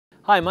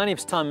Hi, my name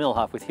is Tom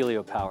Milhoff with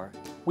Helio Power.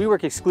 We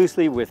work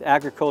exclusively with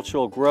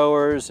agricultural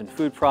growers and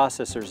food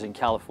processors in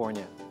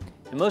California.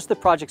 And most of the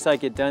projects I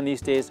get done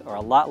these days are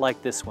a lot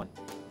like this one.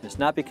 And it's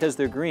not because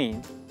they're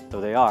green,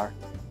 though they are,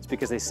 it's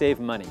because they save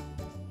money.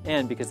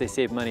 And because they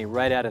save money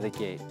right out of the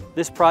gate.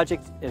 This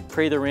project at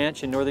Prather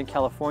Ranch in Northern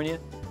California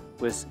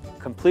was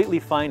completely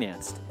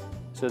financed.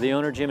 So the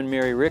owner, Jim and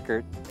Mary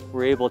Rickert,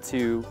 were able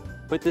to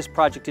put this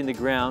project in the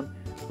ground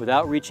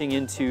without reaching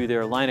into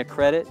their line of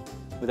credit,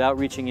 without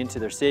reaching into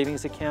their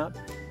savings account,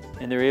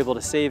 and they're able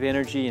to save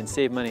energy and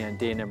save money on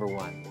day number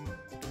one.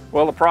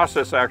 Well, the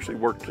process actually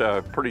worked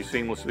pretty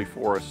seamlessly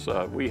for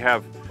us. We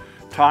have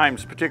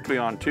times, particularly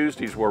on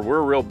Tuesdays, where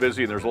we're real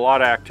busy and there's a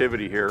lot of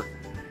activity here.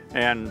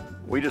 And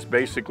we just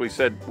basically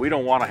said, we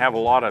don't want to have a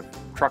lot of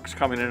trucks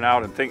coming in and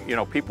out and think,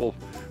 people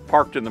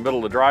parked in the middle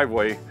of the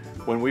driveway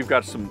when we've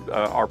got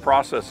our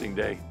processing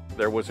day.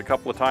 There was a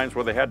couple of times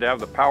where they had to have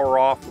the power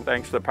off,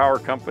 thanks to the power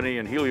company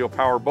and Helio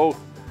Power both.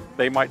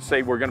 They might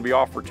say we're going to be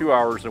off for 2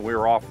 hours and we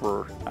were off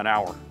for an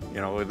hour.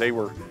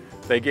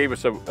 They gave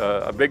us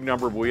a big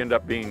number, but we ended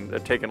up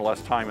taking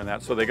less time in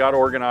that. So they got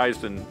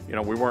organized, and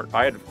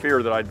I had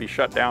fear that I'd be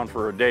shut down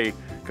for a day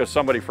because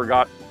somebody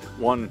forgot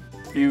one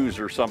fuse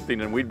or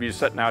something, and we'd be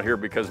sitting out here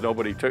because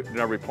nobody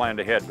planned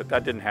ahead, but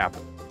that didn't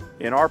happen.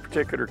 In our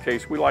particular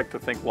case, we like to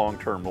think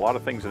long-term. A lot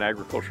of things in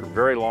agriculture are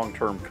very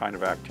long-term kind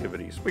of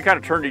activities. We kind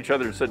of turned to each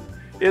other and said,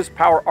 is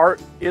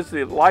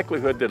the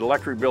likelihood that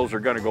electric bills are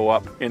going to go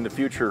up in the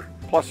future,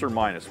 plus or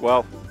minus?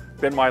 Well,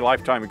 been my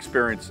lifetime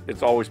experience,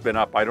 it's always been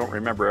up. I don't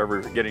remember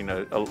ever getting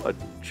a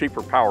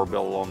cheaper power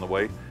bill along the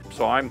way.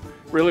 So I'm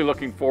really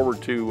looking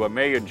forward to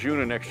May and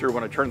June of next year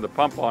when I turn the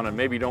pump on and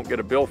maybe don't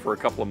get a bill for a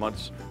couple of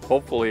months.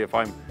 Hopefully,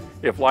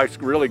 if life's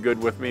really good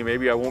with me,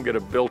 maybe I won't get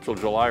a bill till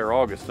July or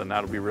August, and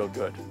that'll be real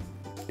good.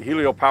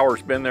 Helio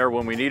Power's been there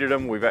when we needed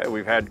them.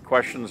 We've had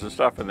questions and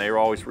stuff, and they were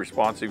always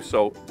responsive.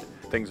 So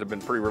things have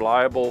been pretty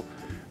reliable.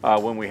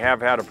 When we have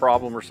had a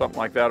problem or something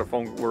like that,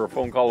 we're a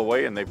phone call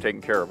away and they've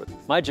taken care of it.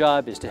 My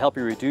job is to help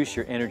you reduce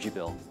your energy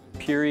bill,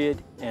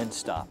 period, and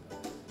stop.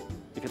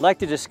 If you'd like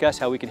to discuss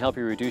how we can help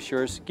you reduce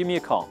yours, give me a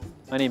call.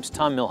 My name's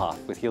Tom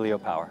Milhoff with Helio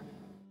Power.